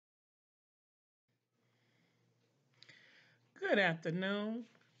Good afternoon.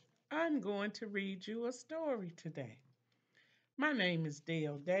 I'm going to read you a story today. My name is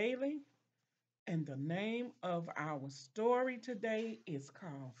Dale Dailey, and the name of our story today is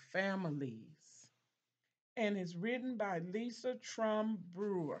called Families, and it's written by Lisa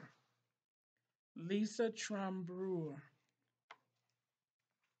Trumbauer. Lisa Trumbauer.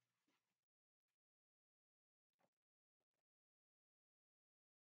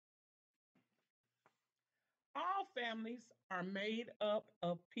 All families are made up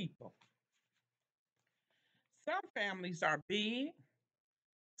of people. Some families are big,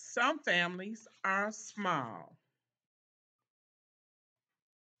 some families are small.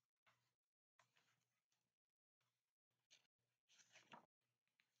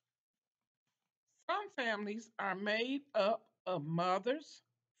 Some families are made up of mothers,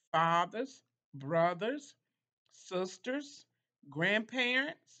 fathers, brothers, sisters,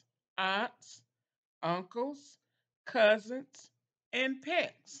 grandparents, aunts, uncles, cousins, and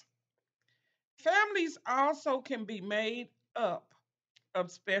pets. Families also can be made up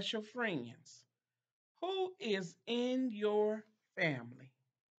of special friends. Who is in your family?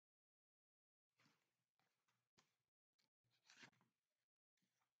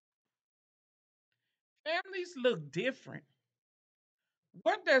 Families look different.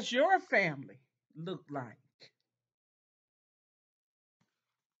 What does your family look like?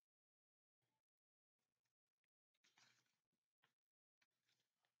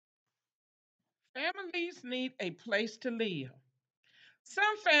 Families need a place to live.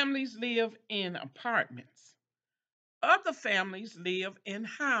 Some families live in apartments. Other families live in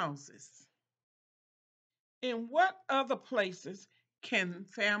houses. In what other places can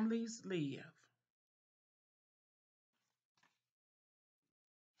families live?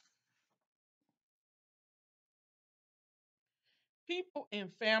 People in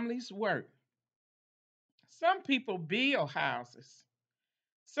families work. Some people build houses.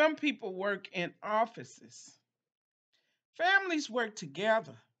 Some people work in offices. Families work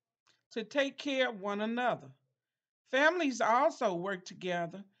together to take care of one another. Families also work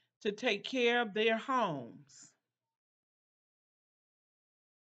together to take care of their homes.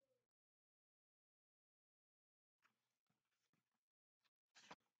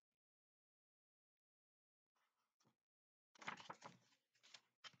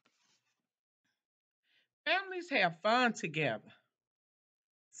 Families have fun together.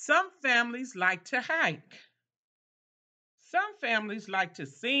 Some families like to hike. Some families like to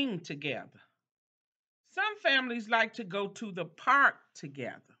sing together. Some families like to go to the park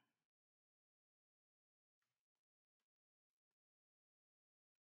together.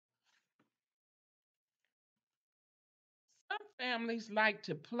 Some families like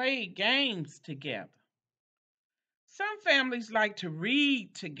to play games together. Some families like to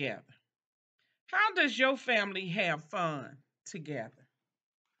read together. How does your family have fun together?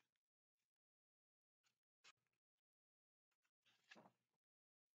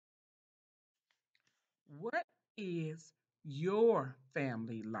 What is your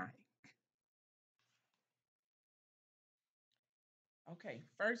family like? Okay,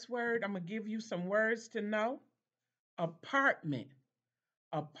 first word, I'm going to give you some words to know. Apartment.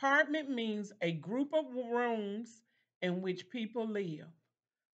 Apartment means a group of rooms in which people live.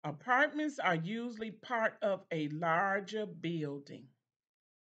 Apartments are usually part of a larger building.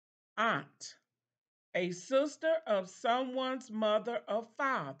 Aunt, a sister of someone's mother or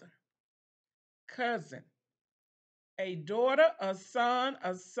father. Cousin, a daughter or son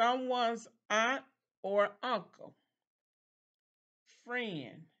of someone's aunt or uncle.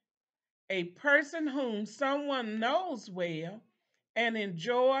 Friend, a person whom someone knows well and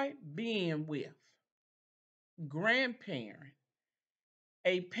enjoy being with. Grandparent,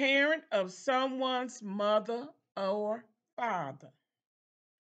 a parent of someone's mother or father.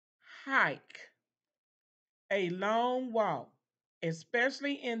 Hike, a long walk,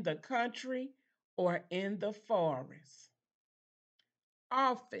 especially in the country or in the forest.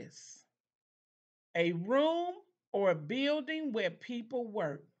 Office, a room or building where people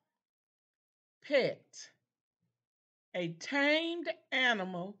work. Pet, a tamed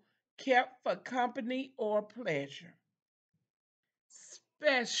animal kept for company or pleasure.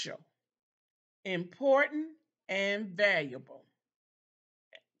 Special, important, and valuable.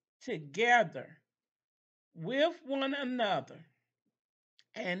 Together with one another.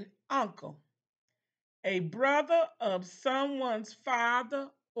 An uncle, a brother of someone's father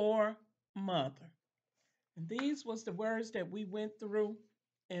or mother. And these was the words that we went through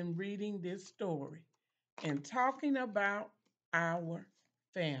in reading this story and talking about our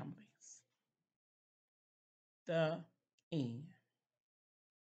families. The end.